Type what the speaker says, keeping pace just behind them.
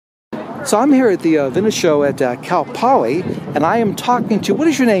So I'm here at the Vintage Show at Cal Poly, and I am talking to, what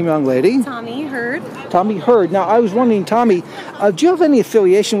is your name, young lady? Tommy Hurd. Tommy Hurd. Now, I was wondering, Tommy, do you have any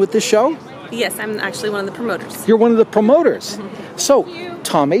affiliation with this show? Yes, I'm actually one of the promoters. You're one of the promoters. So,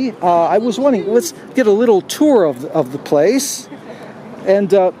 Tommy, I was wondering, let's get a little tour of the place.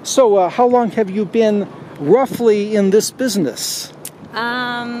 And so how long have you been roughly in this business?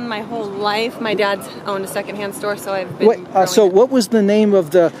 My whole life. My dad's owned a secondhand store, so I've been. So what was the name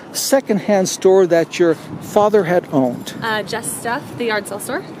of the secondhand store that your father had owned? Just Stuff, the yard sale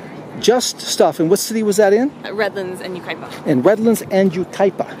store. Just Stuff. And what city was that in? Redlands and Yucaipa. In Redlands and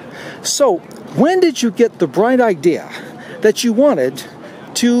Yucaipa. So when did you get the bright idea that you wanted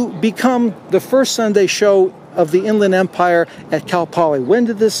to become the first Sunday show of the Inland Empire at Cal Poly? When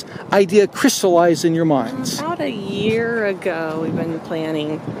did this idea crystallize in your minds? About a year ago, we've been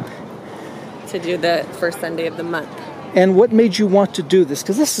planning to do the first Sunday of the month. And what made you want to do this?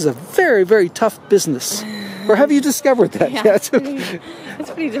 Because this is a very, very tough business. Or have you discovered that yet? It's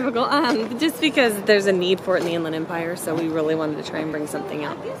pretty difficult. Just because there's a need for it in the Inland Empire, so we really wanted to try and bring something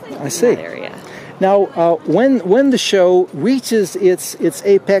out in that area. Now, when the show reaches its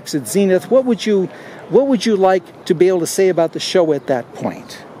apex, its zenith, what would you like to be able to say about the show at that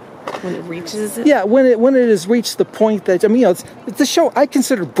point? When it reaches it? Yeah, when it has reached the point that, I mean, it's the show I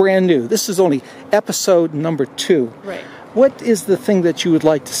consider brand new. This is only episode number 2. Right. What is the thing that you would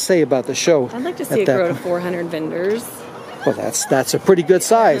like to say about the show? I'd like to see it grow to 400 vendors. Well, that's a pretty good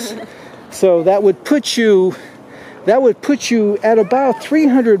size. So that would put you at about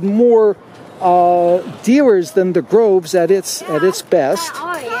 300 more dealers than the Groves at its best.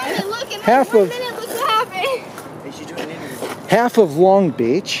 Half of Long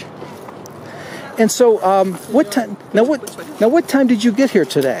Beach. And so, what time did you get here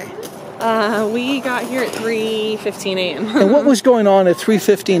today? We got here at 3:15 a.m. And what was going on at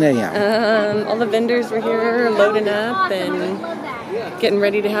 3:15 a.m.? All the vendors were here loading up and getting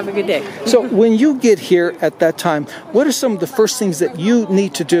ready to have a good day. So when you get here at that time, what are some of the first things that you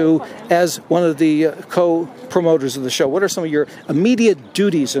need to do as one of the co-promoters of the show? What are some of your immediate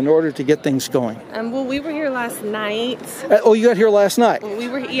duties in order to get things going? Well, we were here last night. Oh, you got here last night? Well, we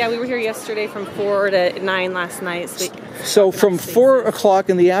were here yesterday from 4 to 9 last night. So from 4 o'clock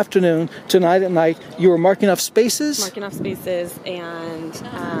in the afternoon to 9 at night, you were marking off spaces? Marking off spaces and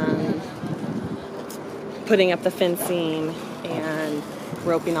putting up the fencing and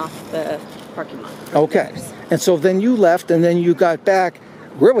roping off the parking lot. Okay. And so then you left and then you got back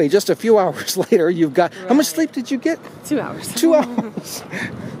really just a few hours later. You've got, How much sleep did you get? 2 hours. 2 hours.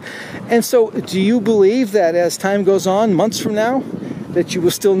 And so do you believe that as time goes on, months from now, that you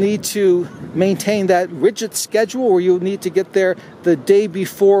will still need to maintain that rigid schedule, or you need to get there the day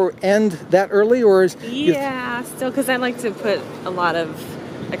before end that early? Or yeah, still, because I like to put a lot of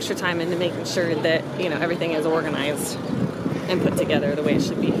extra time into making sure that everything is organized and put together the way it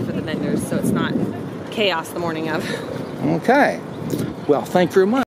should be for the vendors, so it's not chaos the morning of. Okay. Well, thank you very much.